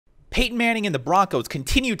Peyton Manning and the Broncos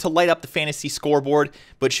continue to light up the fantasy scoreboard,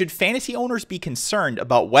 but should fantasy owners be concerned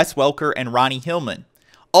about Wes Welker and Ronnie Hillman?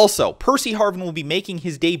 Also, Percy Harvin will be making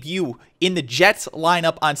his debut in the Jets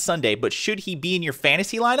lineup on Sunday, but should he be in your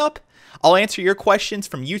fantasy lineup? I'll answer your questions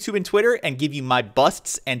from YouTube and Twitter and give you my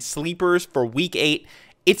busts and sleepers for Week 8.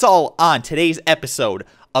 It's all on today's episode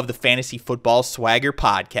of the Fantasy Football Swagger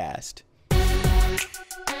Podcast.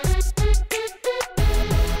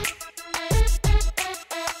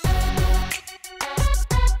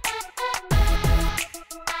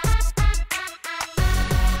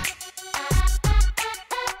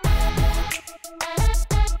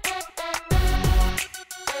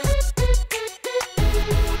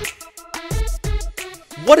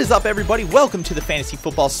 What is up, everybody? Welcome to the Fantasy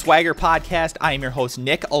Football Swagger Podcast. I am your host,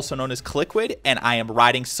 Nick, also known as Kliquid, and I am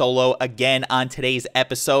riding solo again on today's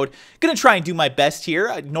episode. Gonna try and do my best here.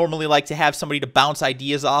 I normally like to have somebody to bounce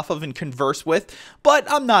ideas off of and converse with, but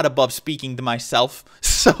I'm not above speaking to myself,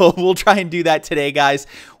 so we'll try and do that today, guys.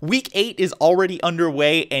 Week 8 is already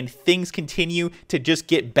underway, and things continue to just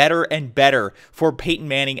get better and better for Peyton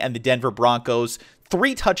Manning and the Denver Broncos.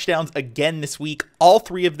 3 touchdowns again this week, all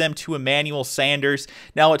 3 of them to Emmanuel Sanders.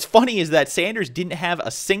 Now, what's funny is that Sanders didn't have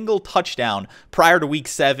a single touchdown prior to Week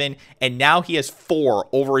 7, and now he has 4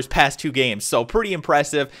 over his past 2 games, so pretty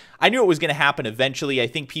impressive. I knew it was going to happen eventually. I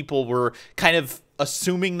think people were kind of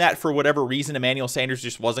assuming that for whatever reason, Emmanuel Sanders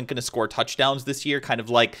just wasn't going to score touchdowns this year, kind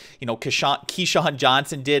of like, you know, Keyshawn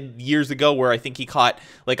Johnson did years ago, where I think he caught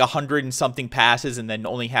like 100 and something passes and then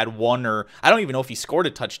only had 1, or I don't even know if he scored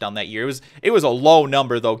a touchdown that year. It was a low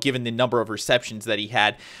number, though, given the number of receptions that he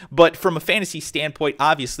had. But from a fantasy standpoint,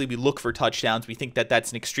 obviously we look for touchdowns. We think that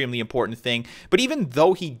that's an extremely important thing. But even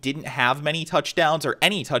though he didn't have many touchdowns, or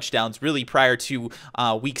any touchdowns really, prior to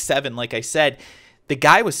Week 7, like I said, the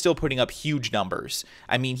guy was still putting up huge numbers.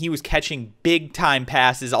 I mean, he was catching big-time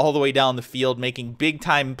passes all the way down the field, making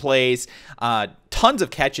big-time plays, tons of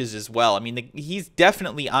catches as well. I mean, he's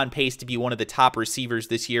definitely on pace to be one of the top receivers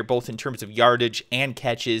this year, both in terms of yardage and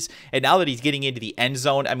catches. And now that he's getting into the end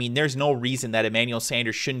zone, I mean, there's no reason that Emmanuel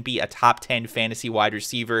Sanders shouldn't be a top 10 fantasy wide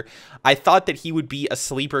receiver. I thought that he would be a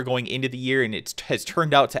sleeper going into the year, and it has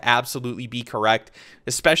turned out to absolutely be correct,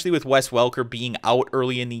 especially with Wes Welker being out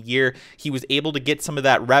early in the year. He was able to get some of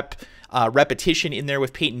that repetition in there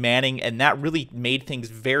with Peyton Manning, and that really made things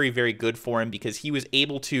very, very good for him, because he was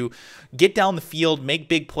able to get down the field, make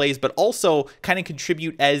big plays, but also kind of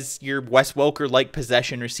contribute as your Wes Welker-like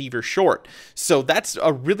possession receiver short. So that's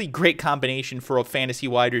a really great combination for a fantasy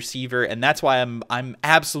wide receiver, and that's why I'm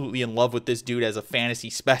absolutely in love with this dude as a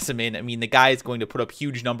fantasy specimen. I mean, the guy is going to put up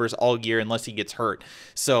huge numbers all year unless he gets hurt.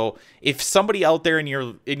 So if somebody out there in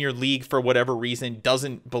your league, for whatever reason,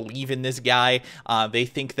 doesn't believe in this guy, they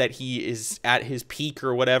think that he is at his peak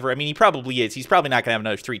or whatever. I mean, he probably is. He's probably not going to have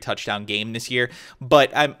another 3 touchdown game this year.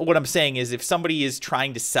 But what I'm saying is, if somebody is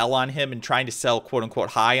trying to sell on him and trying to sell quote unquote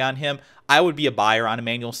high on him, I would be a buyer on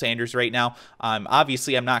Emmanuel Sanders right now.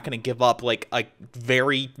 Obviously, I'm not going to give up like a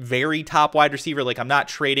very, very top wide receiver. Like, I'm not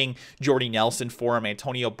trading Jordy Nelson for him,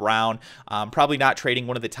 Antonio Brown. Probably not trading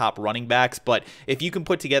one of the top running backs. But if you can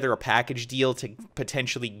put together a package deal to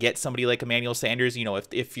potentially get somebody like Emmanuel Sanders, you know,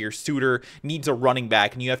 if your suitor needs a running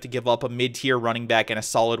back and you have to give up a mid-tier running back and a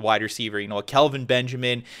solid wide receiver, you know, a Kelvin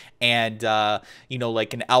Benjamin and, you know,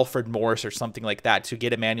 like an Alfred Morris or something like that to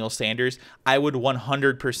get Emmanuel Sanders, I would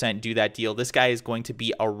 100% do that deal. This guy is going to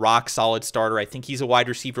be a rock solid starter. I think he's a wide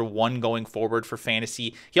receiver 1 going forward for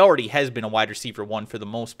fantasy. He already has been a wide receiver 1 for the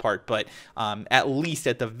most part, but at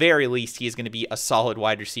the very least, he is going to be a solid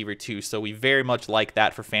wide receiver 2. So we very much like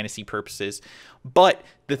that for fantasy purposes. But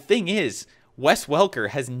the thing is, Wes Welker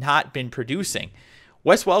has not been producing.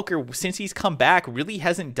 Wes Welker, since he's come back, really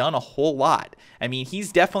hasn't done a whole lot. I mean,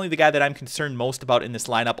 he's definitely the guy that I'm concerned most about in this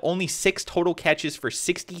lineup. Only 6 total catches for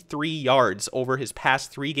 63 yards over his past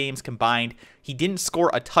 3 games combined. He didn't score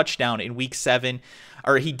a touchdown in Week 7,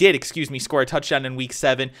 or he did, score a touchdown in Week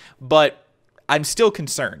 7, but I'm still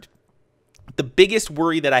concerned. The biggest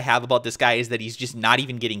worry that I have about this guy is that he's just not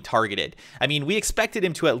even getting targeted. I mean, we expected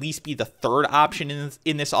him to at least be the 3rd option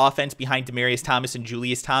in this offense behind Demaryius Thomas and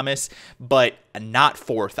Julius Thomas, but not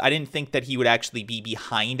 4th. I didn't think that he would actually be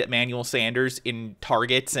behind Emmanuel Sanders in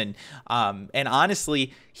targets, and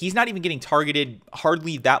honestly, he's not even getting targeted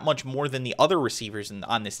hardly that much more than the other receivers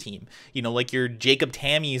on this team. You know, like your Jacob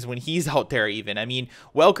Tammies when he's out there even. I mean,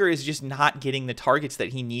 Welker is just not getting the targets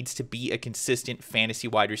that he needs to be a consistent fantasy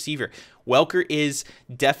wide receiver. Welker is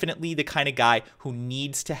definitely the kind of guy who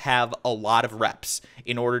needs to have a lot of reps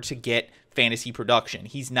in order to get fantasy production.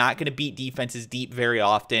 He's not going to beat defenses deep very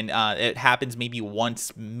often. It happens maybe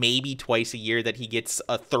once, maybe twice a year that he gets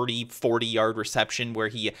a 30, 40-yard reception where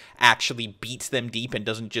he actually beats them deep and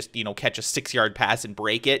doesn't just, catch a 6-yard pass and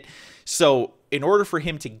break it. So in order for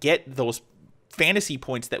him to get those fantasy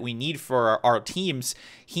points that we need for our teams,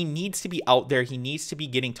 he needs to be out there. He needs to be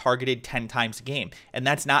getting targeted 10 times a game. And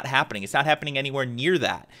that's not happening. It's not happening anywhere near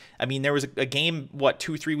that. I mean, there was a game,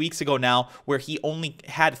 2-3 weeks ago now, where he only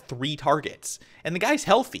had 3 targets. And the guy's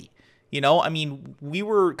healthy. I mean, we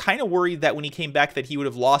were kind of worried that when he came back that he would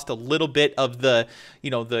have lost a little bit of the,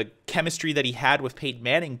 the chemistry that he had with Peyton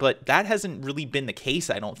Manning. But that hasn't really been the case,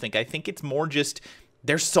 I don't think. I think it's more just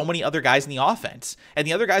there's so many other guys in the offense, and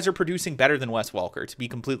the other guys are producing better than Wes Welker, to be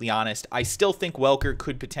completely honest. I still think Welker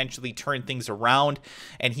could potentially turn things around,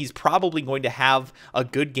 and he's probably going to have a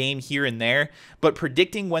good game here and there, but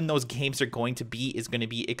predicting when those games are going to be is going to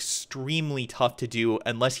be extremely tough to do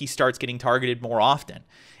unless he starts getting targeted more often.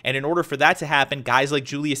 And in order for that to happen, guys like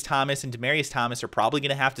Julius Thomas and Demaryius Thomas are probably going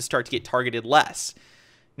to have to start to get targeted less.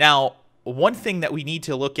 Now, one thing that we need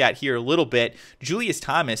to look at here a little bit, Julius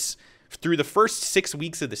Thomas, through the first 6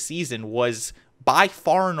 weeks of the season, was by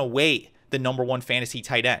far and away the #1 fantasy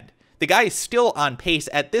tight end. The guy is still on pace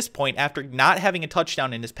at this point, after not having a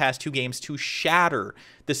touchdown in his past 2 games, to shatter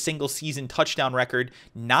the single season touchdown record,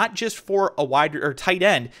 not just for a wide or tight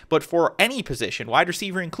end, but for any position, wide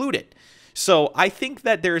receiver included. So I think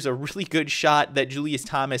that there's a really good shot that Julius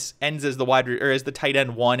Thomas ends as the tight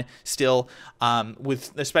end 1 still,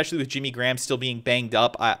 especially with Jimmy Graham still being banged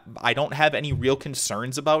up. I don't have any real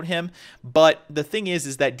concerns about him, but the thing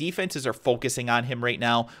is that defenses are focusing on him right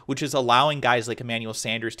now, which is allowing guys like Emmanuel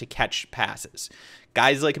Sanders to catch passes.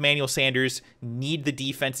 Guys like Emmanuel Sanders need the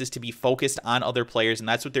defenses to be focused on other players, and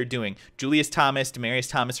that's what they're doing. Julius Thomas, Demaryius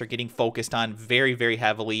Thomas are getting focused on very, very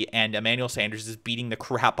heavily, and Emmanuel Sanders is beating the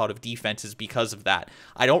crap out of defenses because of that.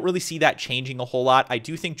 I don't really see that changing a whole lot. I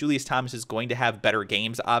do think Julius Thomas is going to have better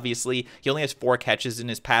games, obviously. He only has 4 catches in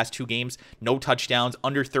his past 2 games, no touchdowns,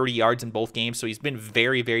 under 30 yards in both games, so he's been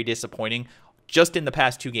very, very disappointing. Just in the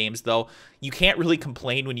past 2 games, though, you can't really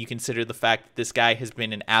complain when you consider the fact that this guy has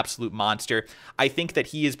been an absolute monster. I think that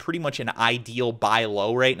he is pretty much an ideal buy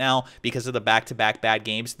low right now because of the back-to-back bad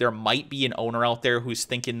games. There might be an owner out there who's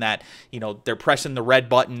thinking that, they're pressing the red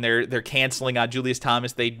button, they're canceling on Julius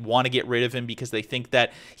Thomas. They want to get rid of him because they think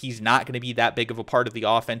that he's not going to be that big of a part of the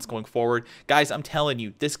offense going forward. Guys, I'm telling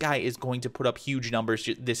you, this guy is going to put up huge numbers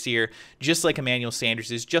this year, just like Emmanuel Sanders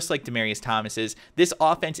is, just like Demaryius Thomas is. This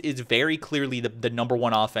offense is very clearly the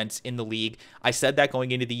 #1 offense in the league. I said that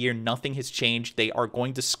going into the year. Nothing has changed. They are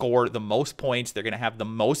going to score the most points. They're going to have the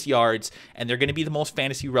most yards, and they're going to be the most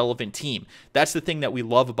fantasy relevant team. That's the thing that we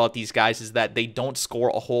love about these guys, is that they don't score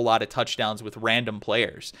a whole lot of touchdowns with random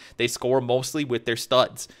players. They score mostly with their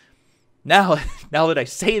studs. Now that I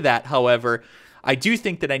say that, however, I do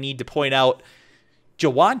think that I need to point out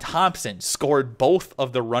Juwan Thompson scored both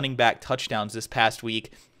of the running back touchdowns this past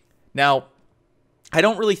week. Now, I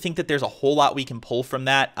don't really think that there's a whole lot we can pull from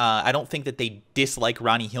that. I don't think that they dislike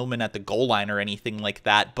Ronnie Hillman at the goal line or anything like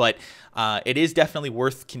that, but it is definitely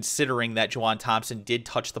worth considering that Juwan Thompson did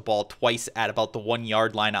touch the ball twice at about the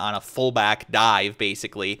 1-yard line on a fullback dive,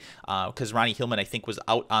 basically, because Ronnie Hillman, I think, was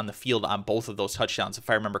out on the field on both of those touchdowns, if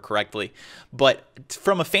I remember correctly. But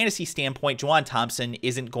from a fantasy standpoint, Juwan Thompson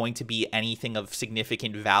isn't going to be anything of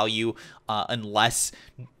significant value unless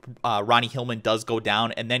Ronnie Hillman does go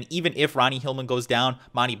down. And then even if Ronnie Hillman goes down,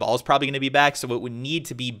 Monty Ball is probably going to be back. So it would need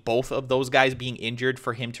to be both of those guys being injured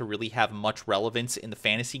for him to really have much relevance in the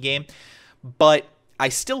fantasy game. But I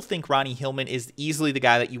still think Ronnie Hillman is easily the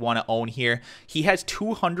guy that you want to own here. He has 2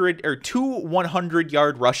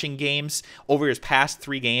 100-yard rushing games over his past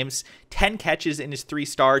 3 games, 10 catches in his 3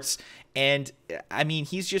 starts. And I mean,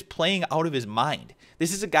 he's just playing out of his mind.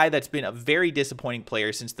 This is a guy that's been a very disappointing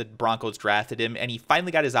player since the Broncos drafted him, and he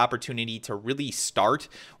finally got his opportunity to really start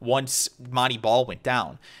once Monty Ball went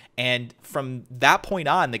down. And from that point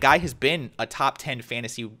on, the guy has been a top 10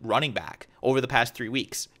 fantasy running back over the past 3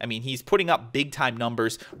 weeks. I mean, he's putting up big time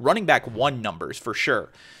numbers, running back 1 numbers for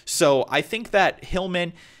sure. So I think that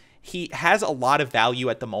Hillman, he has a lot of value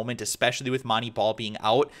at the moment, especially with Monty Ball being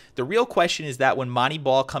out. The real question is that when Monty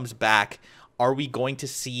Ball comes back, are we going to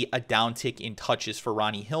see a downtick in touches for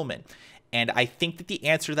Ronnie Hillman? And I think that the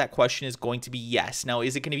answer to that question is going to be yes. Now,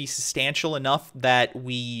 is it going to be substantial enough that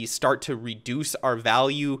we start to reduce our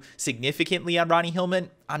value significantly on Ronnie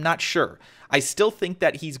Hillman? I'm not sure. I still think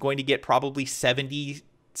that he's going to get probably 60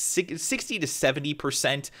 to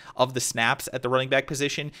 70% of the snaps at the running back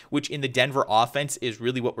position, which in the Denver offense is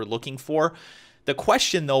really what we're looking for. The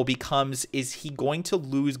question, though, becomes, is he going to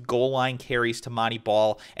lose goal line carries to Monty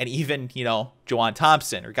Ball and even, Juwan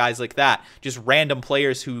Thompson or guys like that, just random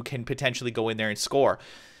players who can potentially go in there and score?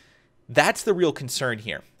 That's the real concern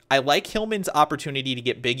here. I like Hillman's opportunity to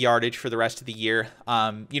get big yardage for the rest of the year.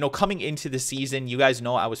 Coming into the season, you guys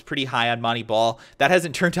know I was pretty high on Monty Ball. That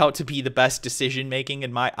hasn't turned out to be the best decision making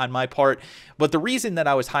on my part. But the reason that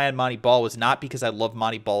I was high on Monty Ball was not because I love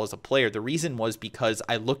Monty Ball as a player. The reason was because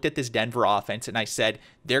I looked at this Denver offense and I said,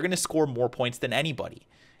 they're going to score more points than anybody.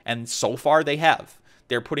 And so far they have.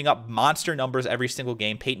 They're putting up monster numbers every single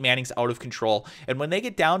game. Peyton Manning's out of control. And when they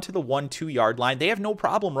get down to the 1-2 yard line, they have no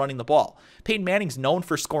problem running the ball. Peyton Manning's known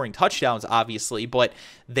for scoring touchdowns, obviously, but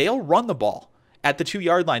they'll run the ball at the 2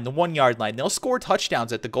 yard line, the 1 yard line. They'll score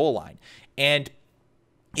touchdowns at the goal line. And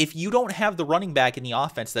if you don't have the running back in the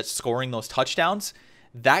offense that's scoring those touchdowns,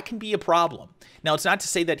 that can be a problem. Now, it's not to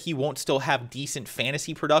say that he won't still have decent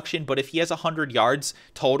fantasy production, but if he has 100 yards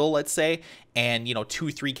total, let's say, and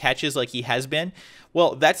 2-3 catches like he has been,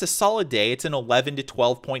 well, that's a solid day. It's an 11 to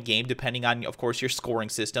 12 point game, depending on, of course, your scoring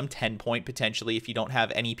system, 10 point potentially if you don't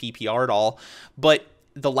have any PPR at all. But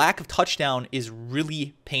the lack of touchdown is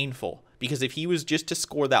really painful, because if he was just to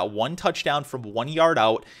score that one touchdown from 1 yard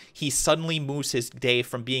out, he suddenly moves his day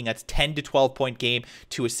from being a 10 to 12 point game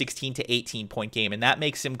to a 16 to 18 point game. And that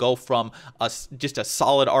makes him go from just a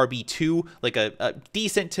solid RB2, like a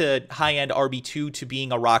decent to high end RB2, to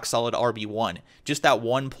being a rock solid RB1. Just that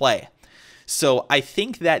one play. So I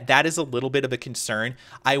think that is a little bit of a concern.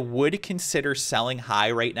 I would consider selling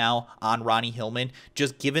high right now on Ronnie Hillman,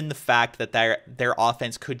 just given the fact that their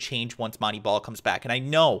offense could change once Monty Ball comes back. And I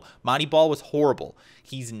know Monty Ball was horrible.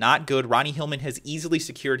 He's not good. Ronnie Hillman has easily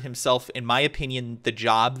secured himself, in my opinion, the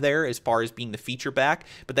job there as far as being the feature back,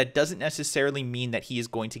 but that doesn't necessarily mean that he is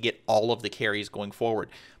going to get all of the carries going forward.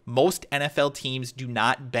 Most NFL teams do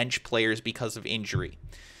not bench players because of injury.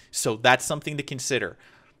 So that's something to consider.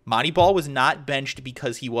 Monty Ball was not benched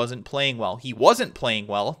because he wasn't playing well. He wasn't playing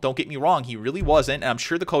well. Don't get me wrong. He really wasn't. And I'm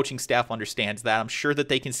sure the coaching staff understands that. I'm sure that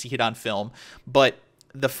they can see it on film. But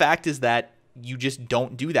the fact is that you just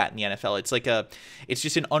don't do that in the NFL. It's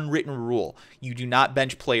just an unwritten rule. You do not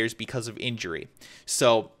bench players because of injury.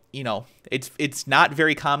 So, it's not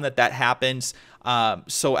very common that happens.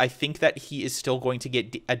 So I think that he is still going to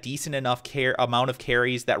get a decent enough amount of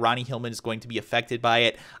carries that Ronnie Hillman is going to be affected by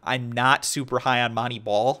it. I'm not super high on Monty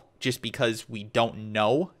Ball just because we don't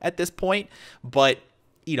know at this point, but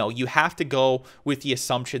you have to go with the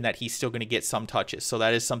assumption that he's still going to get some touches. So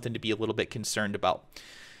that is something to be a little bit concerned about.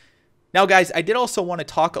 Now, guys, I did also want to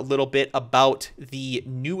talk a little bit about the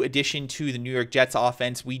new addition to the New York Jets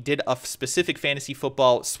offense. We did a specific fantasy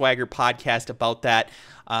football swagger podcast about that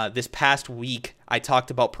this past week. I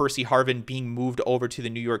talked about Percy Harvin being moved over to the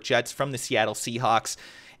New York Jets from the Seattle Seahawks.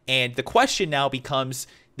 And the question now becomes,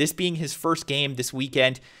 this being his first game this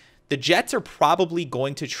weekend, the Jets are probably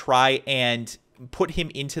going to try and put him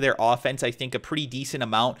into their offense, I think, a pretty decent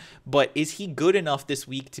amount, but is he good enough this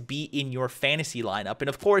week to be in your fantasy lineup? And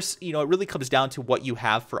of course, it really comes down to what you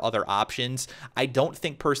have for other options. I don't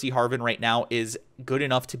think Percy Harvin right now is good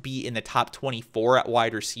enough to be in the top 24 at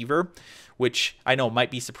wide receiver, which I know might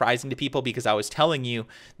be surprising to people because I was telling you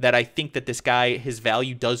that I think that this guy, his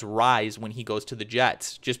value does rise when he goes to the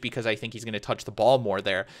Jets, just because I think he's going to touch the ball more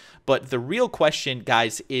there. But the real question,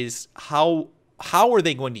 guys, is how are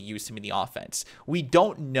they going to use him in the offense? We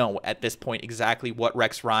don't know at this point exactly what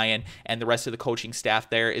Rex Ryan and the rest of the coaching staff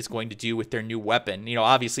there is going to do with their new weapon.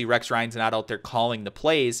 Obviously Rex Ryan's not out there calling the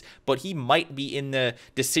plays, but he might be in the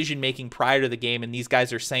decision-making prior to the game, and these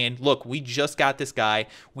guys are saying, look, we just got this guy.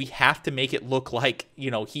 We have to make it look like,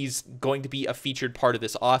 he's going to be a featured part of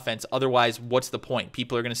this offense. Otherwise, what's the point?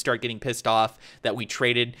 People are going to start getting pissed off that we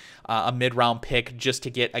traded a mid-round pick just to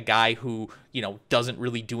get a guy who, doesn't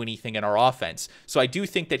really do anything in our offense. So I do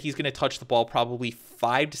think that he's going to touch the ball probably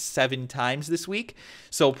 5 to 7 times this week.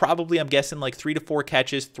 So probably, I'm guessing, like 3 to 4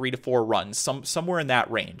 catches, 3 to 4 runs, somewhere in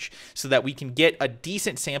that range, so that we can get a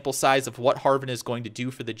decent sample size of what Harvin is going to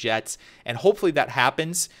do for the Jets. And hopefully that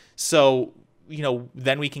happens. So,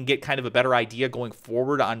 then we can get kind of a better idea going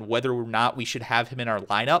forward on whether or not we should have him in our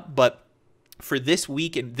lineup. But for this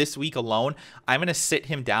week and this week alone, I'm going to sit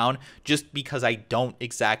him down just because I don't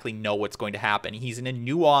exactly know what's going to happen. He's in a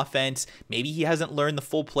new offense. Maybe he hasn't learned the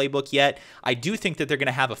full playbook yet. I do think that they're going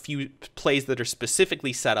to have a few plays that are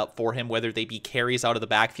specifically set up for him, whether they be carries out of the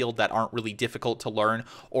backfield that aren't really difficult to learn,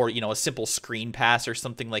 or, a simple screen pass or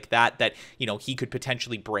something like that, he could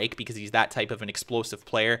potentially break because he's that type of an explosive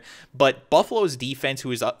player. But Buffalo's defense,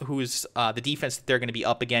 who is the defense that they're going to be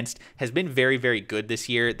up against, has been very, very good this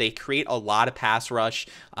year. They create a lot of of pass rush.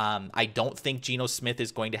 I don't think Geno Smith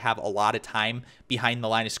is going to have a lot of time behind the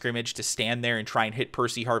line of scrimmage to stand there and try and hit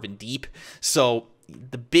Percy Harvin deep. So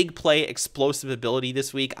the big play explosive ability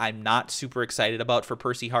this week, I'm not super excited about for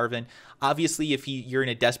Percy Harvin. Obviously, if you're in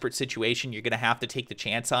a desperate situation, you're going to have to take the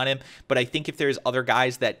chance on him. But I think if there's other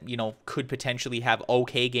guys that, could potentially have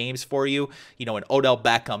okay games for you, an Odell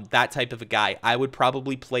Beckham, that type of a guy, I would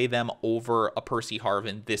probably play them over a Percy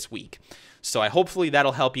Harvin this week. So hopefully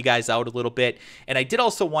that'll help you guys out a little bit. And I did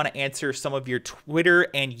also want to answer some of your Twitter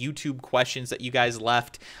and YouTube questions that you guys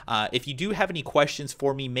left. If you do have any questions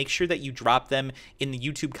for me, make sure that you drop them in the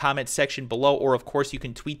YouTube comments section below, or of course you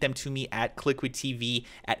can tweet them to me at Kliquid TV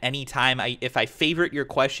at any time. If I favorite your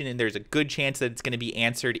question, and there's a good chance that it's going to be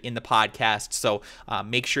answered in the podcast. So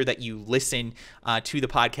make sure that you listen to the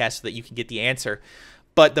podcast so that you can get the answer.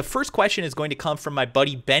 But the first question is going to come from my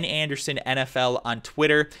buddy Ben Anderson NFL on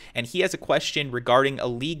Twitter, and he has a question regarding a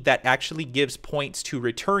league that actually gives points to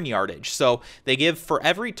return yardage. So they give for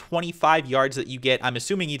every 25 yards that you get, I'm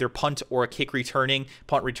assuming either punt or a kick returning.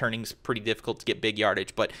 Punt returning is pretty difficult to get big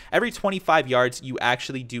yardage, but every 25 yards you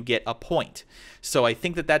actually do get a point. So I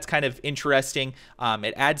think that that's kind of interesting.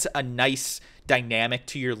 It adds a nice dynamic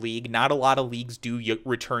to your league. Not a lot of leagues do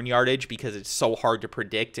return yardage because it's so hard to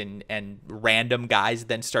predict, and random guys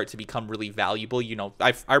then start to become really valuable.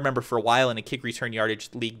 I remember for a while in a kick return yardage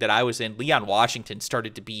league that I was in, Leon Washington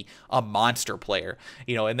started to be a monster player,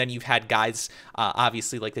 and then you've had guys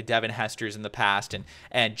obviously like the Devin Hesters in the past,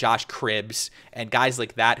 and Josh Cribbs and guys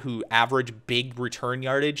like that who average big return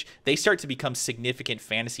yardage. They start to become significant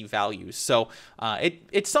fantasy values. So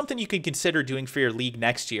it's something you could consider doing for your league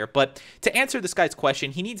next year. But to answer this guy's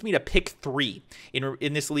question, he needs me to pick 3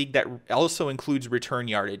 in this league that also includes return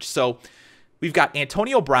yardage. So we've got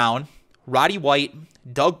Antonio Brown, Roddy White,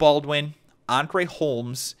 Doug Baldwin, Andre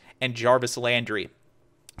Holmes, and Jarvis Landry.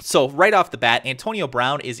 So right off the bat, Antonio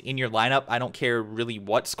Brown is in your lineup. I don't care really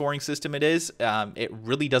what scoring system it is. It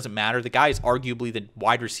really doesn't matter. The guy is arguably the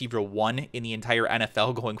wide receiver 1 in the entire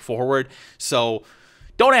NFL going forward. So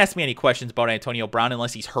don't ask me any questions about Antonio Brown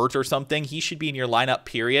unless he's hurt or something. He should be in your lineup,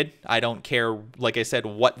 period. I don't care, like I said,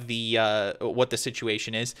 what the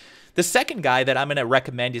situation is. The second guy that I'm going to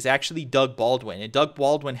recommend is actually Doug Baldwin. And Doug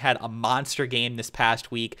Baldwin had a monster game this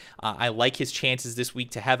past week. I like his chances this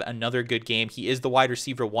week to have another good game. He is the wide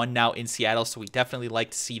receiver 1 now in Seattle, so we definitely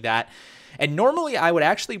like to see that. And normally I would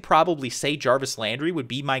actually probably say Jarvis Landry would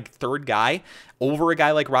be my third guy over a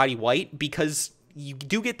guy like Roddy White, because you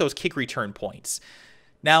do get those kick return points.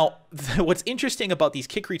 Now, what's interesting about these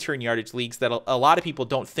kick return yardage leagues that a lot of people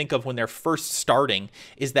don't think of when they're first starting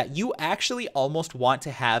is that you actually almost want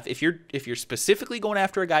to have, if you're specifically going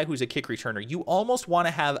after a guy who's a kick returner, you almost want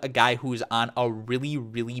to have a guy who's on a really,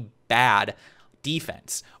 really bad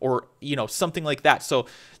defense, or something like that. So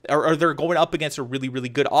or they're going up against a really, really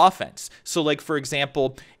good offense. So like, for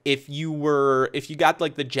example, if you got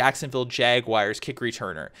like the Jacksonville Jaguars kick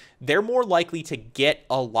returner, they're more likely to get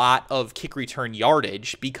a lot of kick return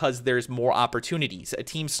yardage because there's more opportunities. A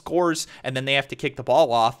team scores and then they have to kick the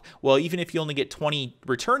ball off. Well, even if you only get 20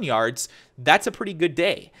 return yards, that's a pretty good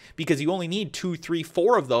day, because you only need 2, 3,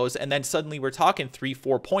 4 of those, and then suddenly we're talking 3,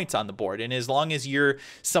 4 points on the board. And as long as you're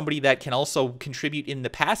somebody that can also contribute in the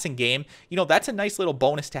passing game, that's a nice little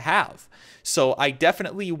bonus to have. So I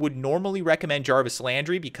definitely would normally recommend Jarvis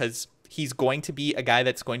Landry, because he's going to be a guy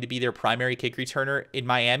that's going to be their primary kick returner in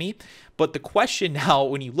Miami. But the question now,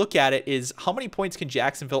 when you look at it, is how many points can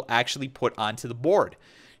Jacksonville actually put onto the board?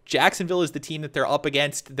 Jacksonville is the team that they're up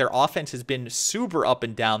against. Their offense has been super up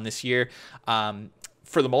and down this year.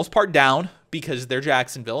 For the most part down, because they're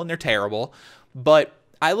Jacksonville and they're terrible. But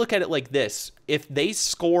I look at it like this. If they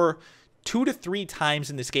score 2 to 3 times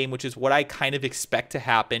in this game, which is what I kind of expect to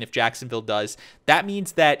happen if Jacksonville does, that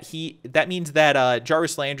means that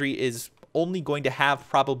Jarvis Landry is only going to have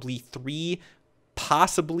probably 3,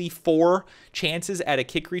 possibly 4 chances at a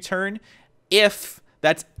kick return. If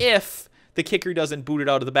the kicker doesn't boot it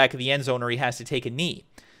out of the back of the end zone, or he has to take a knee.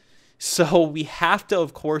 So we have to,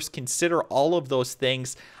 of course, consider all of those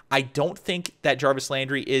things. I don't think that Jarvis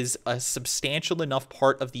Landry is a substantial enough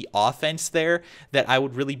part of the offense there that I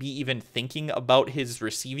would really be even thinking about his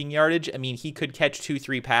receiving yardage. I mean, he could catch 2,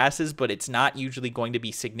 3 passes, but it's not usually going to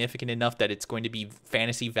be significant enough that it's going to be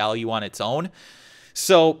fantasy value on its own.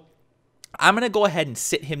 So I'm going to go ahead and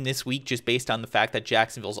sit him this week just based on the fact that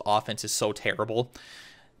Jacksonville's offense is so terrible.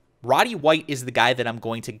 Roddy White is the guy that I'm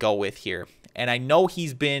going to go with here. And I know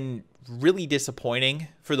he's been really disappointing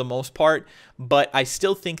for the most part, but I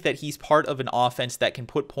still think that he's part of an offense that can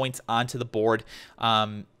put points onto the board.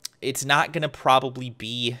 It's not going to probably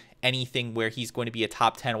be anything where he's going to be a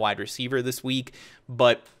top 10 wide receiver this week,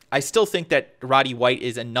 but I still think that Roddy White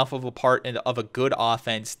is enough of a part of a good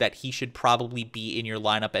offense that he should probably be in your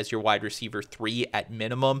lineup as your wide receiver 3 at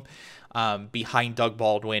minimum, behind Doug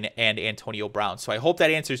Baldwin and Antonio Brown. So I hope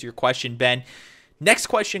that answers your question, Ben. Next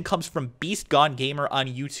question comes from Beast Gone Gamer on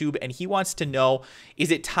YouTube, and he wants to know,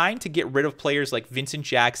 is it time to get rid of players like Vincent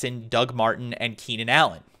Jackson, Doug Martin, and Keenan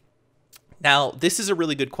Allen? Now, this is a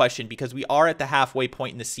really good question because we are at the halfway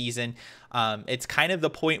point in the season. It's kind of the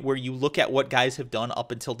point where you look at what guys have done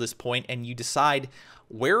up until this point and you decide,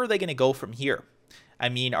 where are they going to go from here? I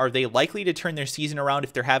mean, are they likely to turn their season around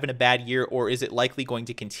if they're having a bad year, or is it likely going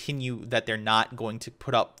to continue that they're not going to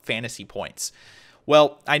put up fantasy points?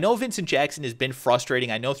 Well, I know Vincent Jackson has been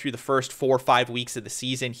frustrating. I know through the first 4 or 5 weeks of the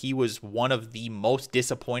season, he was one of the most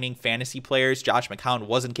disappointing fantasy players. Josh McCown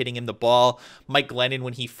wasn't getting him the ball. Mike Glennon,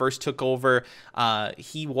 when he first took over,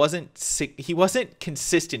 he wasn't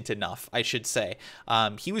consistent enough, I should say.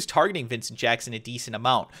 He was targeting Vincent Jackson a decent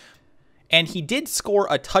amount. And he did score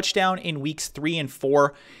a touchdown in weeks 3 and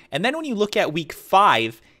 4. And then when you look at week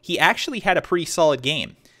 5, he actually had a pretty solid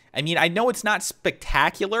game. I mean, I know it's not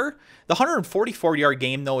spectacular. The 144-yard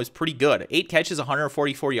game, though, is pretty good. 8 catches,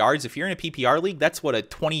 144 yards. If you're in a PPR league, that's what, a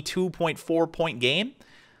 22.4-point game?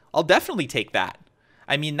 I'll definitely take that.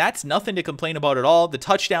 I mean, that's nothing to complain about at all. The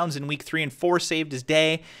touchdowns in week 3 and 4 saved his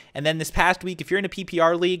day. And then this past week, if you're in a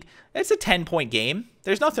PPR league, it's a 10-point game.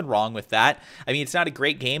 There's nothing wrong with that. I mean, it's not a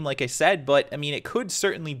great game, like I said, but I mean, it could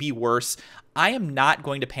certainly be worse. I am not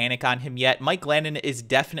going to panic on him yet. Mike Glennon is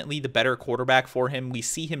definitely the better quarterback for him. We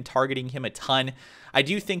see him targeting him a ton. I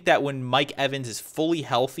do think that when Mike Evans is fully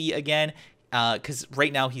healthy again, because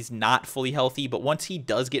right now he's not fully healthy, but once he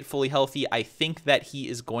does get fully healthy, I think that he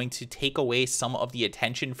is going to take away some of the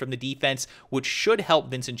attention from the defense, which should help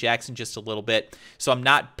Vincent Jackson just a little bit. So I'm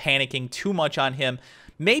not panicking too much on him.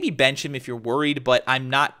 Maybe bench him if you're worried, but I'm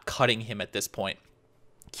not cutting him at this point.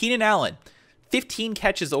 Keenan Allen, 15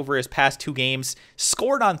 catches over his past 2 games,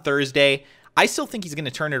 scored on Thursday. I still think he's going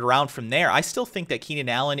to turn it around from there. I still think that Keenan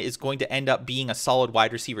Allen is going to end up being a solid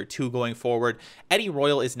wide receiver 2 going forward. Eddie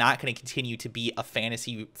Royal is not going to continue to be a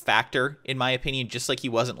fantasy factor, in my opinion, just like he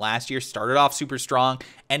wasn't last year. Started off super strong.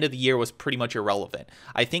 End of the year was pretty much irrelevant.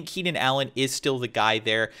 I think Keenan Allen is still the guy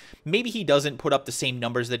there. Maybe he doesn't put up the same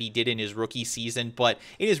numbers that he did in his rookie season, but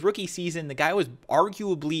in his rookie season, the guy was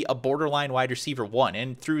arguably a borderline wide receiver 1.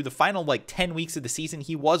 And through the final 10 weeks of the season,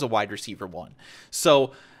 he was a wide receiver 1.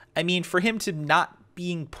 So, I mean, for him to not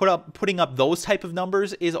putting up those type of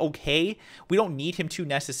numbers is okay. We don't need him to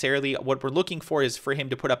necessarily. What we're looking for is for him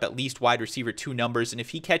to put up at least wide receiver 2 numbers. And if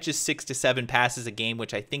he catches 6 to 7 passes a game,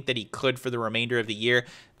 which I think that he could for the remainder of the year,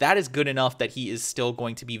 that is good enough that he is still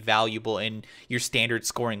going to be valuable in your standard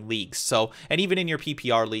scoring leagues. So, and even in your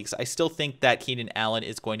PPR leagues, I still think that Keenan Allen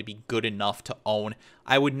is going to be good enough to own.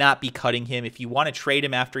 I would not be cutting him. If you want to trade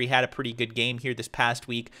him after he had a pretty good game here this past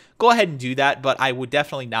week, go ahead and do that, but I would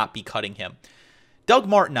definitely not be cutting him. Doug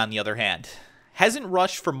Martin, on the other hand, hasn't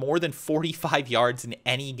rushed for more than 45 yards in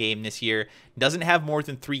any game this year, doesn't have more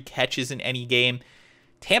than 3 catches in any game.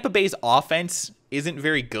 Tampa Bay's offense isn't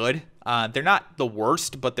very good. They're not the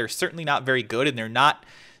worst, but they're certainly not very good, and they're not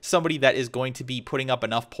somebody that is going to be putting up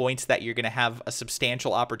enough points that you're going to have a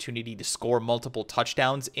substantial opportunity to score multiple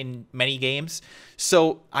touchdowns in many games.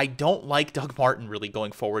 So I don't like Doug Martin really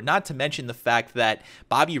going forward, not to mention the fact that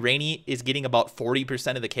Bobby Rainey is getting about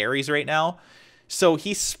 40% of the carries right now. So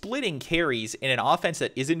he's splitting carries in an offense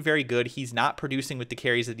that isn't very good. He's not producing with the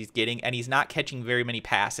carries that he's getting, and he's not catching very many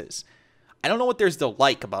passes. I don't know what there's to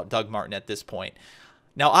like about Doug Martin at this point.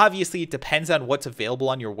 Now, obviously, it depends on what's available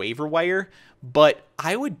on your waiver wire, but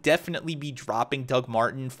I would definitely be dropping Doug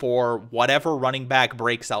Martin for whatever running back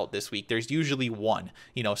breaks out this week. There's usually one.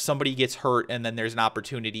 You know, somebody gets hurt, and then there's an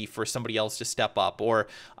opportunity for somebody else to step up, or,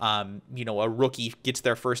 you know, a rookie gets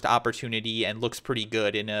their first opportunity and looks pretty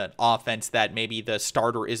good in an offense that maybe the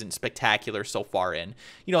starter isn't spectacular so far in.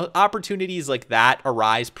 You know, opportunities like that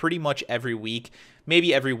arise pretty much every week,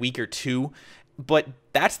 maybe every week or two. But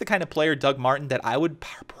that's the kind of player, Doug Martin, that I would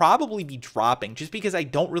probably be dropping just because I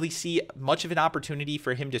don't really see much of an opportunity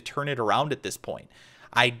for him to turn it around at this point.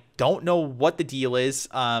 I don't know what the deal is.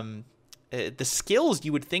 The skills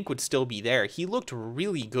you would think would still be there. He looked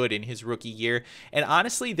really good in his rookie year. And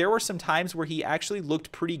honestly, there were some times where he actually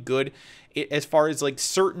looked pretty good as far as like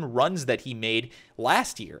certain runs that he made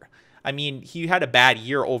last year. I mean, he had a bad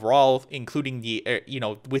year overall, including the, you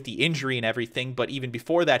know, with the injury and everything. But even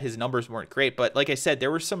before that, his numbers weren't great. But like I said, there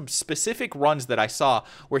were some specific runs that I saw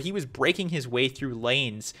where he was breaking his way through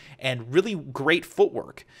lanes and really great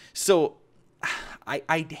footwork. So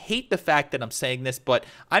I hate the fact that I'm saying this, but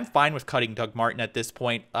I'm fine with cutting Doug Martin at this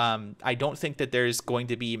point. I don't think that there's going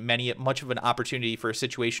to be much of an opportunity for a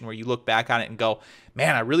situation where you look back on it and go,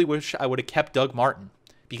 man, I really wish I would have kept Doug Martin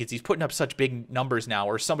because he's putting up such big numbers now,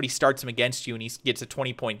 or somebody starts him against you and he gets a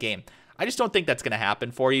 20-point game. I just don't think that's going to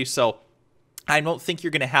happen for you. So I don't think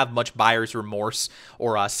you're going to have much buyer's remorse,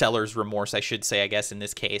 or seller's remorse, I should say, I guess, in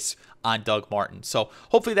this case, on Doug Martin. So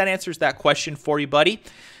hopefully that answers that question for you, buddy.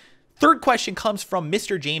 Third question comes from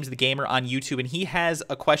Mr. James the Gamer on YouTube, and he has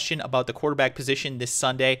a question about the quarterback position this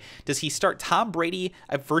Sunday. Does he start Tom Brady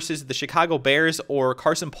versus the Chicago Bears or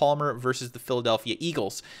Carson Palmer versus the Philadelphia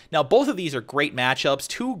Eagles? Now, both of these are great matchups,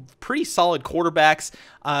 two pretty solid quarterbacks.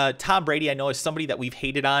 Tom Brady, I know, is somebody that we've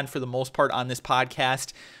hated on for the most part on this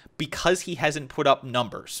podcast because he hasn't put up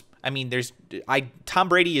numbers. I mean, Tom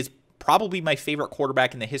Brady is probably my favorite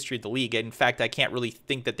quarterback in the history of the league. In fact, I can't really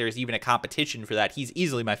think that there's even a competition for that. He's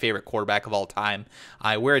easily my favorite quarterback of all time.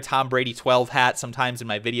 I wear a Tom Brady 12 hat sometimes in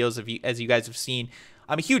my videos, as you guys have seen.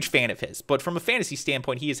 I'm a huge fan of his, but from a fantasy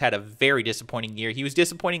standpoint, he has had a very disappointing year. He was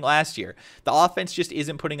disappointing last year. The offense just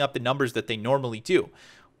isn't putting up the numbers that they normally do,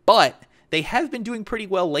 but they have been doing pretty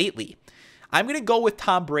well lately. I'm going to go with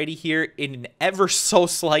Tom Brady here in an ever so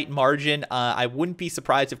slight margin. I wouldn't be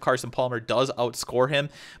surprised if Carson Palmer does outscore him,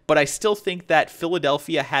 but I still think that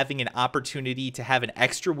Philadelphia having an opportunity to have an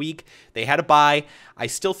extra week, they had a bye. I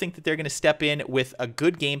still think that they're going to step in with a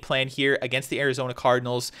good game plan here against the Arizona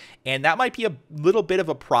Cardinals, and that might be a little bit of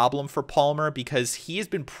a problem for Palmer because he has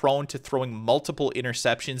been prone to throwing multiple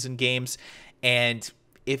interceptions in games, and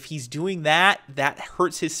if he's doing that, that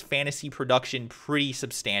hurts his fantasy production pretty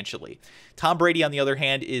substantially. Tom Brady, on the other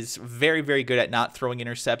hand, is very, very good at not throwing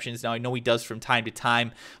interceptions. Now, I know he does from time to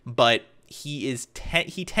time, but he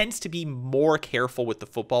tends to be more careful with the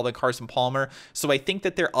football than Carson Palmer. So I think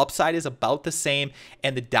that their upside is about the same,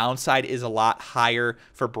 and the downside is a lot higher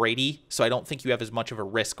for Brady. So I don't think you have as much of a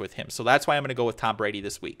risk with him. So that's why I'm going to go with Tom Brady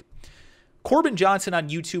this week. Corbin Johnson on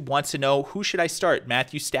YouTube wants to know, who should I start?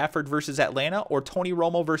 Matthew Stafford versus Atlanta or Tony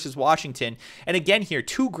Romo versus Washington? And again here,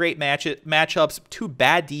 two great matchups, two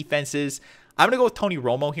bad defenses. I'm going to go with Tony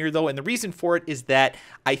Romo here, though, and the reason for it is that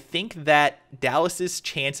I think that Dallas's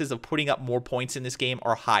chances of putting up more points in this game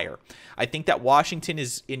are higher. I think that Washington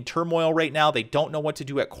is in turmoil right now. They don't know what to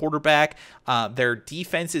do at quarterback. Their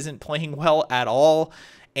defense isn't playing well at all.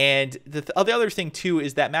 And the other thing, too,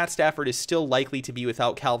 is that Matt Stafford is still likely to be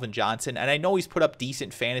without Calvin Johnson. And I know he's put up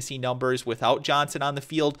decent fantasy numbers without Johnson on the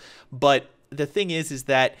field. But the thing is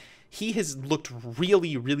that he has looked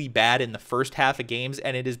really, really bad in the first half of games.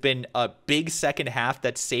 And it has been a big second half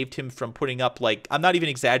that saved him from putting up, like, I'm not even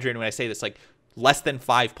exaggerating when I say this, like less than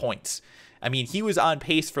 5 points. I mean, he was on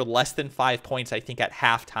pace for less than 5 points, I think, at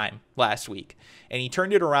halftime last week. And he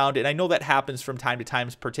turned it around, and I know that happens from time to time,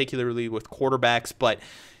 particularly with quarterbacks. But,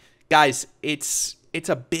 guys, it's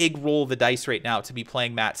a big roll of the dice right now to be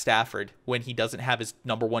playing Matt Stafford when he doesn't have his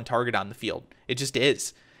number one target on the field. It just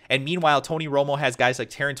is. And meanwhile, Tony Romo has guys like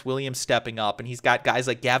Terrence Williams stepping up, and he's got guys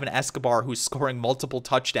like Gavin Escobar who's scoring multiple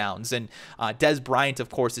touchdowns, and Dez Bryant, of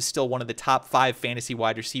course, is still one of the top 5 fantasy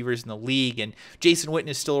wide receivers in the league, and Jason Witten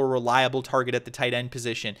is still a reliable target at the tight end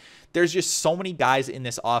position. There's just so many guys in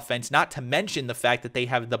this offense, not to mention the fact that they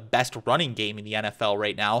have the best running game in the NFL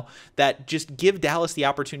right now, that just give Dallas the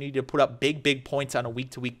opportunity to put up big, big points on a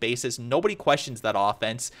week-to-week basis. Nobody questions that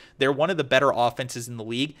offense. They're one of the better offenses in the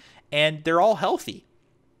league, and they're all healthy.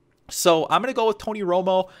 So I'm going to go with Tony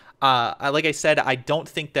Romo. Like I said, I don't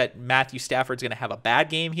think that Matthew Stafford's going to have a bad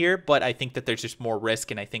game here, but I think that there's just more risk,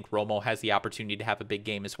 and I think Romo has the opportunity to have a big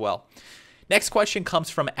game as well. Next question comes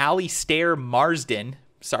from Alistair Marsden.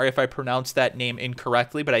 Sorry if I pronounced that name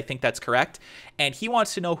incorrectly, but I think that's correct. And he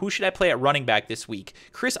wants to know, who should I play at running back this week?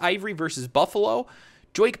 Chris Ivory versus Buffalo,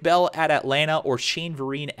 Joique Bell at Atlanta, or Shane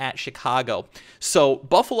Vereen at Chicago? So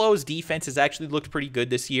Buffalo's defense has actually looked pretty good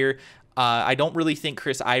this year. I don't really think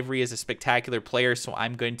Chris Ivory is a spectacular player, so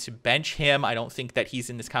I'm going to bench him. I don't think that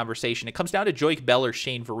he's in this conversation. It comes down to Joique Bell or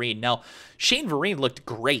Shane Vereen. Now, Shane Vereen looked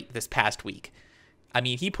great this past week. I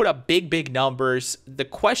mean, he put up big, big numbers. The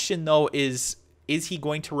question, though, is he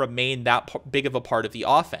going to remain that big of a part of the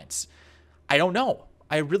offense? I don't know.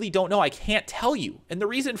 I really don't know. I can't tell you. And the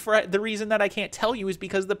reason that I can't tell you is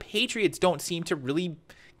because the Patriots don't seem to really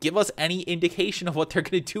give us any indication of what they're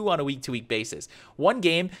going to do on a week-to-week basis. One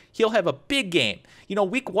game, he'll have a big game.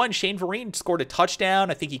 Week 1, Shane Vereen scored a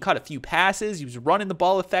touchdown. I think he caught a few passes. He was running the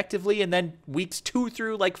ball effectively. And then weeks 2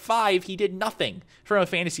 through 5, he did nothing from a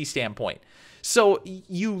fantasy standpoint. So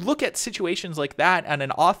you look at situations like that and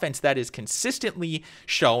an offense that is consistently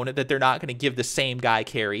shown that they're not going to give the same guy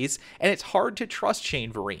carries, and it's hard to trust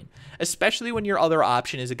Shane Vereen, especially when your other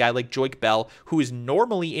option is a guy like Joique Bell, who is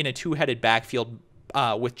normally in a two-headed backfield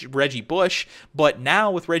with Reggie Bush, but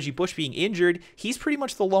now with Reggie Bush being injured, he's pretty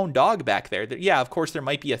much the lone dog back there. Yeah, of course, there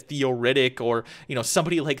might be a Theo Riddick or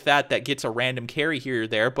somebody like that gets a random carry here or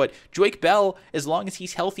there, but Joique Bell, as long as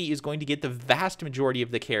he's healthy, is going to get the vast majority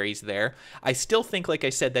of the carries there. I still think, like I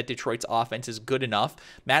said, that Detroit's offense is good enough.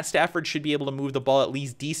 Matt Stafford should be able to move the ball at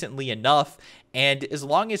least decently enough, and as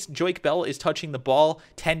long as Joique Bell is touching the ball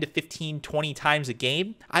 10 to 15, 20 times a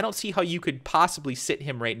game, I don't see how you could possibly sit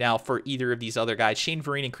him right now for either of these other guys. Shane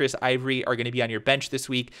Vereen and Chris Ivory are going to be on your bench this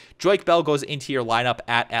week. Joique Bell goes into your lineup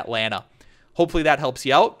at Atlanta. Hopefully that helps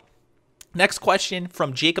you out. Next question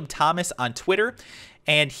from Jacob Thomas on Twitter,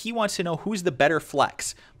 and he wants to know who's the better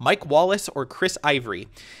flex, Mike Wallace or Chris Ivory.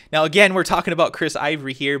 Now, again, we're talking about Chris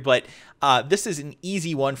Ivory here, but this is an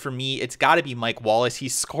easy one for me. It's got to be Mike Wallace.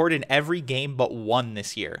 He's scored in every game but one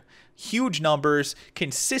this year. Huge numbers,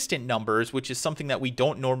 consistent numbers, which is something that we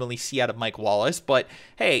don't normally see out of Mike Wallace. But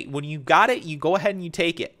hey, when you got it, you go ahead and you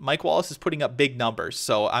take it. Mike Wallace is putting up big numbers,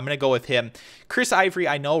 so I'm going to go with him. Chris Ivory,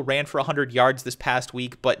 I know, ran for 100 yards this past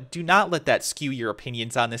week, but do not let that skew your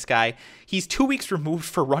opinions on this guy. He's 2 weeks removed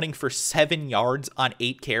for running for 7 yards on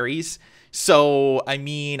 8 carries. So, I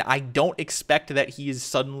mean, I don't expect that he is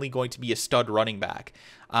suddenly going to be a stud running back.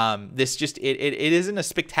 It isn't a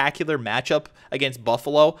spectacular matchup against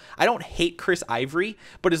Buffalo. I don't hate Chris Ivory,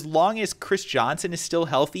 but as long as Chris Johnson is still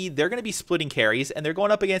healthy, they're going to be splitting carries, and they're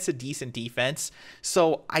going up against a decent defense.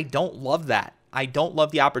 So I don't love that. I don't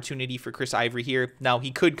love the opportunity for Chris Ivory here. Now, he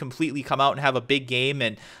could completely come out and have a big game,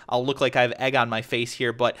 and I'll look like I have egg on my face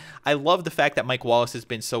here, but I love the fact that Mike Wallace has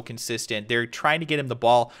been so consistent. They're trying to get him the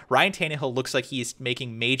ball. Ryan Tannehill looks like he's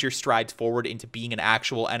making major strides forward into being an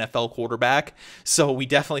actual NFL quarterback, so we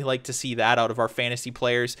definitely like to see that out of our fantasy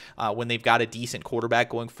players when they've got a decent quarterback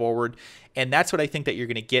going forward, and that's what I think that you're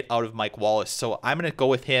going to get out of Mike Wallace, so I'm going to go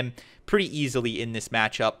with him pretty easily in this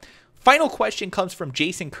matchup. Final question comes from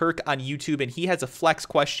Jason Kirk on YouTube, and he has a flex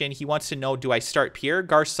question. He wants to know, do I start Pierre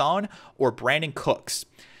Garçon or Brandon Cooks?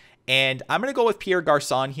 And I'm going to go with Pierre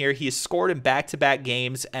Garçon here. He has scored in back-to-back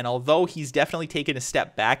games, and although he's definitely taken a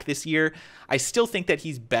step back this year, I still think that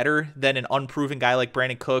he's better than an unproven guy like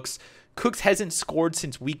Brandon Cooks. Cooks hasn't scored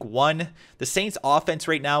since week 1. The Saints offense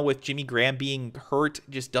right now with Jimmy Graham being hurt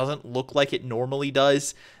just doesn't look like it normally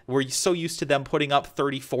does. We're so used to them putting up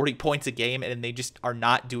 30, 40 points a game, and they just are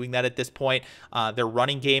not doing that at this point. Their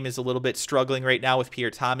running game is a little bit struggling right now with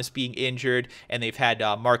Pierre Thomas being injured, and they've had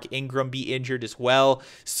Mark Ingram be injured as well.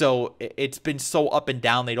 So it's been so up and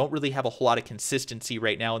down. They don't really have a whole lot of consistency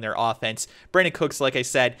right now in their offense. Brandon Cooks, like I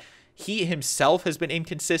said, he himself has been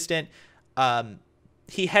inconsistent.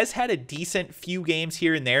 He has had a decent few games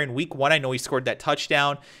here and there. In week 1, I know he scored that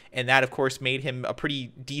touchdown, and that, of course, made him a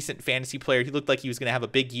pretty decent fantasy player. He looked like he was going to have a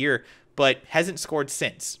big year, but hasn't scored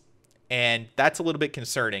since, and that's a little bit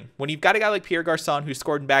concerning. When you've got a guy like Pierre Garçon who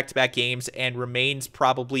scored in back-to-back games and remains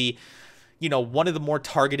probably, one of the more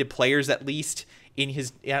targeted players, at least,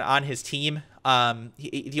 on his team.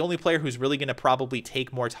 The only player who's really going to probably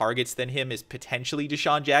take more targets than him is potentially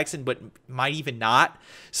Deshaun Jackson, but might even not.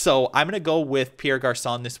 So I'm going to go with Pierre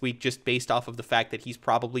Garçon this week just based off of the fact that he's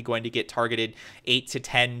probably going to get targeted 8 to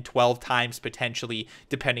 10, 12 times potentially,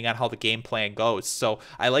 depending on how the game plan goes. So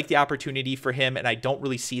I like the opportunity for him, and I don't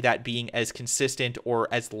really see that being as consistent or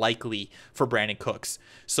as likely for Brandon Cooks.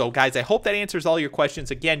 So guys, I hope that answers all your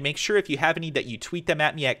questions. Again, make sure if you have any that you tweet them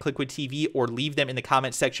at me at Kliquid TV or leave them in the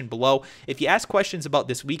comment section below. If you ask questions about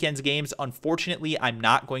this weekend's games, unfortunately, I'm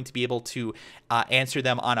not going to be able to answer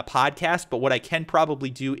them on a podcast, but what I can probably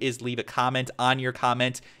do is leave a comment on your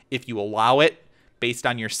comment if you allow it based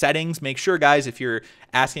on your settings. Make sure, guys, if you're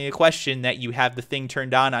asking a question that you have the thing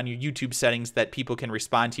turned on your YouTube settings that people can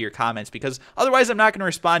respond to your comments, because otherwise I'm not going to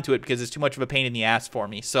respond to it because it's too much of a pain in the ass for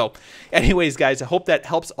me. So anyways, guys, I hope that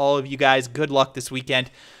helps all of you guys. Good luck this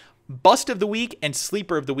weekend. Bust of the week and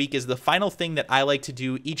sleeper of the week is the final thing that I like to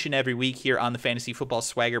do each and every week here on the Fantasy Football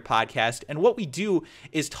Swagger podcast. And what we do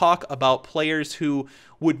is talk about players who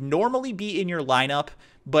would normally be in your lineup,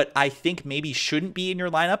 but I think maybe shouldn't be in your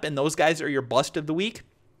lineup, and those guys are your bust of the week.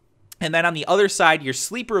 And then on the other side, your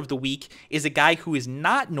sleeper of the week is a guy who is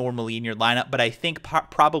not normally in your lineup, but I think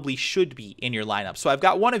probably should be in your lineup. So I've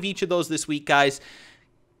got one of each of those this week, guys.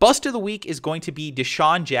 Bust of the week is going to be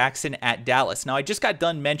Deshaun Jackson at Dallas. Now, I just got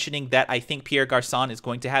done mentioning that I think Pierre Garçon is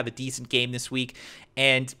going to have a decent game this week,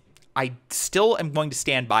 and I still am going to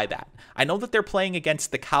stand by that. I know that they're playing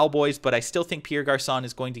against the Cowboys, but I still think Pierre Garçon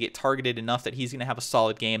is going to get targeted enough that he's going to have a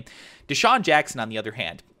solid game. Deshaun Jackson, on the other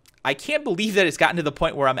hand, I can't believe that it's gotten to the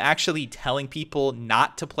point where I'm actually telling people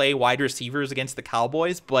not to play wide receivers against the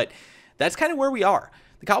Cowboys, but that's kind of where we are.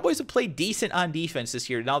 The Cowboys have played decent on defense this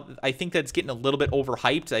year. Now, I think that's getting a little bit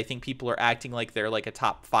overhyped. I think people are acting like they're like a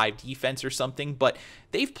top 5 defense or something, but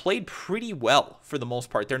they've played pretty well for the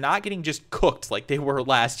most part. They're not getting just cooked like they were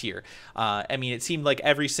last year. I mean, it seemed like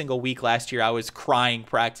every single week last year I was crying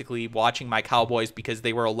practically watching my Cowboys because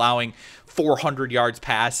they were allowing 400 yards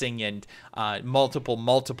passing and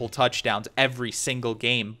multiple touchdowns every single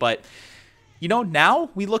game. But you know,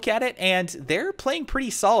 now we look at it and they're playing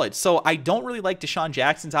pretty solid. So I don't really like Deshaun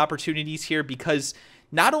Jackson's opportunities here because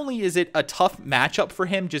not only is it a tough matchup for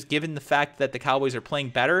him, just given the fact that the Cowboys are playing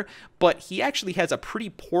better, but he actually has a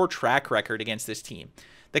pretty poor track record against this team.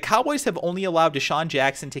 The Cowboys have only allowed Deshaun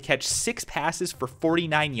Jackson to catch 6 passes for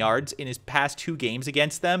 49 yards in his past 2 games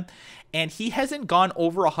against them, and he hasn't gone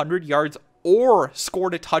over 100 yards or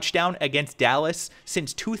scored a touchdown against Dallas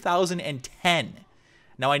since 2010.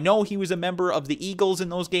 Now, I know he was a member of the Eagles in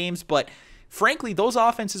those games, but frankly, those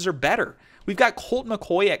offenses are better. We've got Colt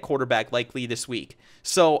McCoy at quarterback likely this week.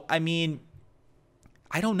 So, I mean,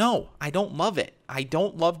 I don't know. I don't love it. I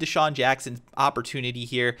don't love Deshaun Jackson's opportunity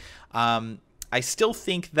here. I still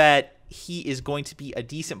think that he is going to be a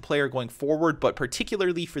decent player going forward, but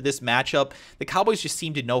particularly for this matchup, the Cowboys just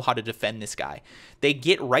seem to know how to defend this guy. They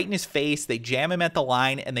get right in his face, they jam him at the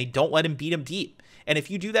line, and they don't let him beat him deep. And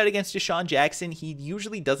if you do that against Deshaun Jackson, he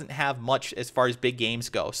usually doesn't have much as far as big games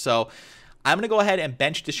go. So I'm going to go ahead and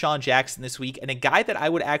bench Deshaun Jackson this week. And a guy that I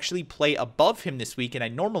would actually play above him this week, and I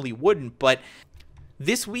normally wouldn't, but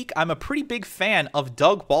this week, I'm a pretty big fan of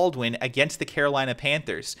Doug Baldwin against the Carolina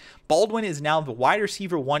Panthers. Baldwin is now the wide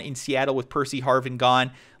receiver 1 in Seattle with Percy Harvin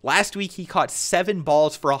gone. Last week, he caught 7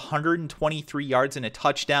 balls for 123 yards and a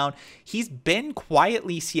touchdown. He's been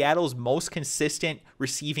quietly Seattle's most consistent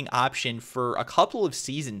receiving option for a couple of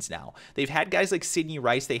seasons now. They've had guys like Sidney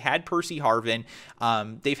Rice. They had Percy Harvin.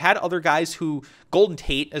 They've had other guys who, Golden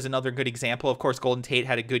Tate is another good example. Of course, Golden Tate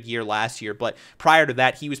had a good year last year, but prior to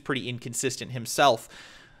that, he was pretty inconsistent himself.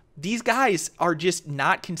 These guys are just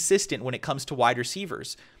not consistent when it comes to wide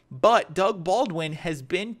receivers. But Doug Baldwin has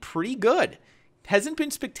been pretty good. Hasn't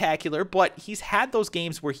been spectacular, but he's had those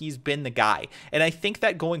games where he's been the guy. And I think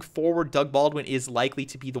that going forward, Doug Baldwin is likely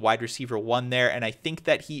to be the wide receiver 1 there. And I think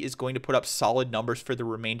that he is going to put up solid numbers for the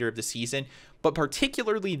remainder of the season. But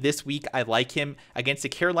particularly this week, I like him against the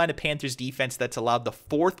Carolina Panthers defense that's allowed the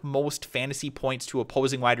 4th most fantasy points to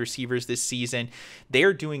opposing wide receivers this season.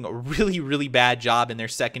 They're doing a really bad job in their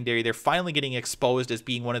secondary. They're finally getting exposed as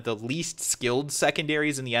being one of the least skilled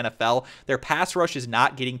secondaries in the NFL. Their pass rush is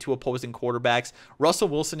not getting to opposing quarterbacks. Russell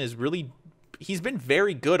Wilson is he's been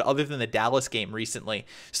very good other than the Dallas game recently.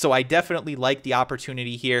 So I definitely like the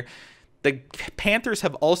opportunity here. The Panthers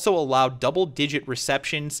have also allowed double-digit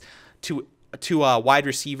receptions to wide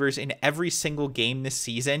receivers in every single game this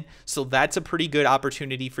season. So that's a pretty good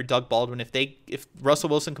opportunity for Doug Baldwin. If Russell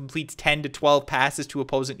Wilson completes 10 to 12 passes to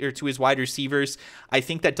his wide receivers, I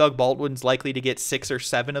think that Doug Baldwin's likely to get 6 or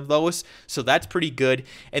 7 of those. So that's pretty good.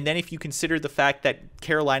 And then if you consider the fact that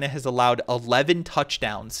Carolina has allowed 11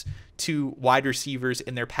 touchdowns to wide receivers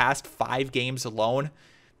in their past 5 games alone,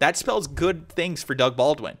 that spells good things for Doug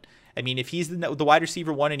Baldwin. I mean, if he's the wide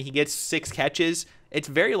receiver 1 and he gets 6 catches, it's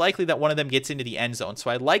very likely that one of them gets into the end zone. So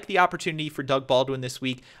I like the opportunity for Doug Baldwin this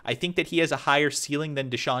week. I think that he has a higher ceiling than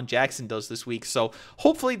Deshaun Jackson does this week. So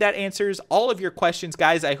hopefully that answers all of your questions,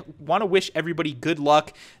 guys. I want to wish everybody good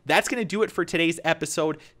luck. That's going to do it for today's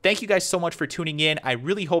episode. Thank you guys so much for tuning in. I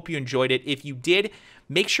really hope you enjoyed it. If you did,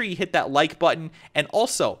 make sure you hit that like button. And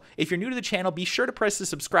also, if you're new to the channel, be sure to press the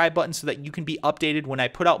subscribe button so that you can be updated when I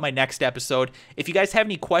put out my next episode. If you guys have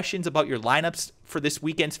any questions about your lineups for this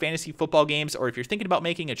weekend's fantasy football games, or if you're thinking about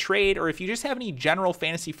making a trade, or if you just have any general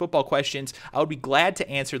fantasy football questions, I would be glad to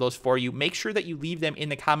answer those for you. Make sure that you leave them in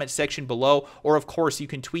the comment section below, or of course, you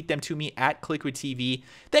can tweet them to me at Kliquid TV.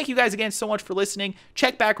 Thank you guys again so much for listening.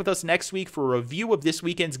 Check back with us next week for a review of this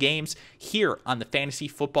weekend's games here on the Fantasy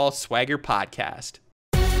Football Swagger Podcast.